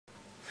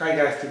Hi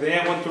guys, today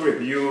I want to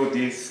review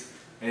this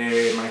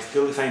my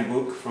still design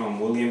book from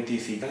William T.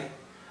 Segui.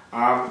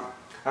 I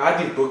had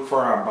this book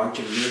for a bunch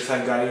of years.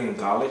 I got it in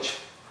college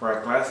for a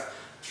class.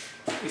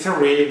 It's a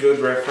really good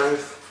reference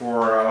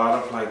for a lot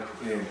of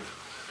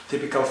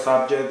typical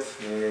subjects,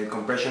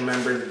 compression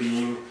members,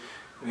 beam,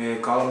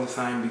 column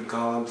design, big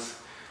columns,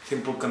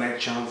 simple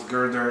connections,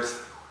 girders,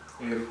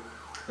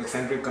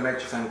 eccentric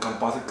connections, and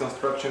composite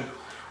construction.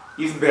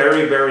 It's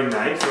very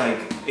nice. Like,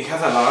 it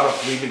has a lot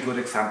of really good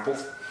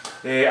examples.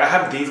 I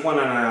have this one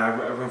and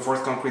a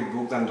reinforced concrete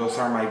book, and those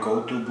are my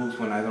go-to books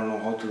when I don't know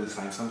how to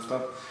design some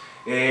stuff.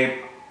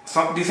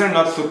 These are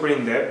not super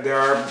in-depth. They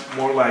are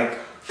more like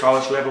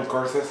college level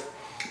courses,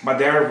 but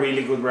they are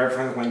really good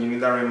reference when you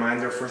need a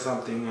reminder for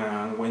something,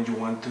 when you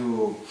want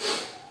to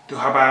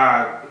have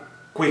a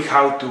quick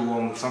how-to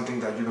on something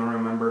that you don't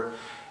remember.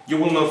 You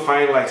will not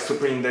find like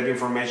super in-depth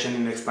information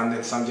in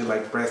expanded subject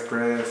like press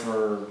stress,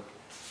 or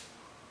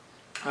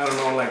I don't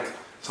know, like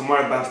some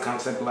more advanced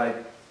concept like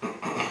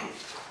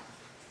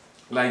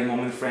like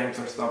moment frames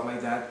or stuff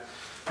like that.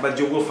 But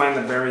you will find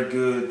a very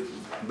good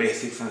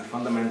basics and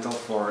fundamentals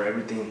for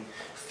everything.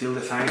 Steel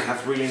design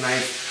has really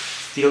nice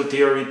steel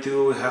theory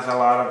too. It has a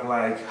lot of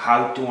like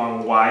how to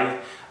and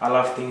why a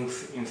lot of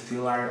things in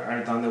steel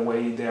are done the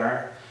way they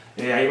are.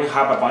 I even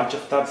have a bunch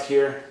of tabs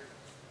here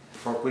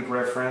for quick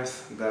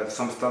reference. That's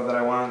some stuff that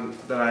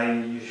I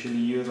usually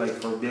use, like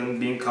for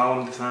beam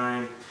column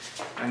design,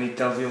 and it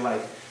tells you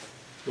like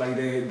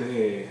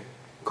the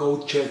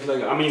code check.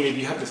 Like, I mean, if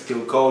you have the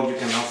steel code, you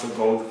can also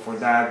go for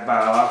that,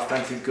 but a lot of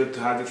times it's good to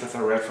have this as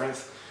a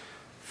reference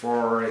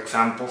for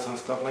examples and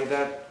stuff like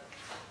that.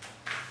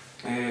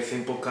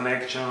 Simple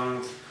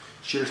connections,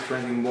 shear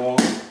strength in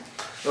walls.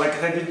 Like I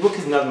said, this book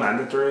is not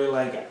mandatory.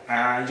 Like,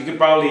 you could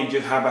probably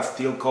just have a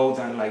steel code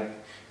and like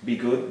be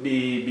good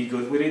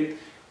with it.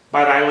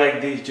 But I like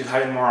this, just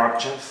having more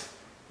options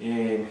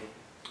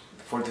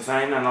for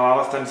design, and a lot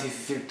of times it's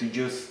easier to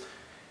just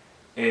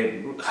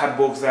have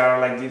books that are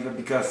like this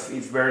because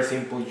it's very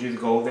simple. You just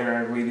go there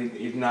and read it.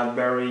 It's not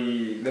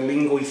the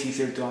lingo is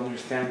easier to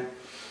understand.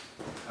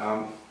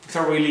 It's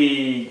a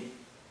really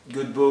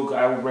good book.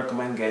 I would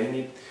recommend getting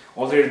it.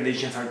 Older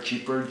editions are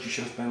cheaper. You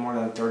should spend more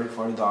than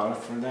 $30–40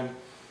 for them.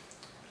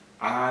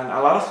 And a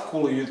lot of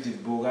schools use this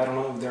book. I don't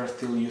know if they're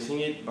still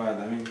using it, but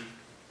I mean,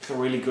 it's a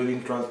really good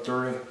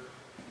introductory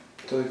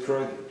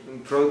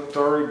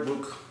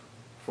book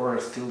for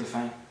steel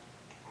design.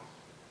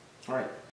 Alright.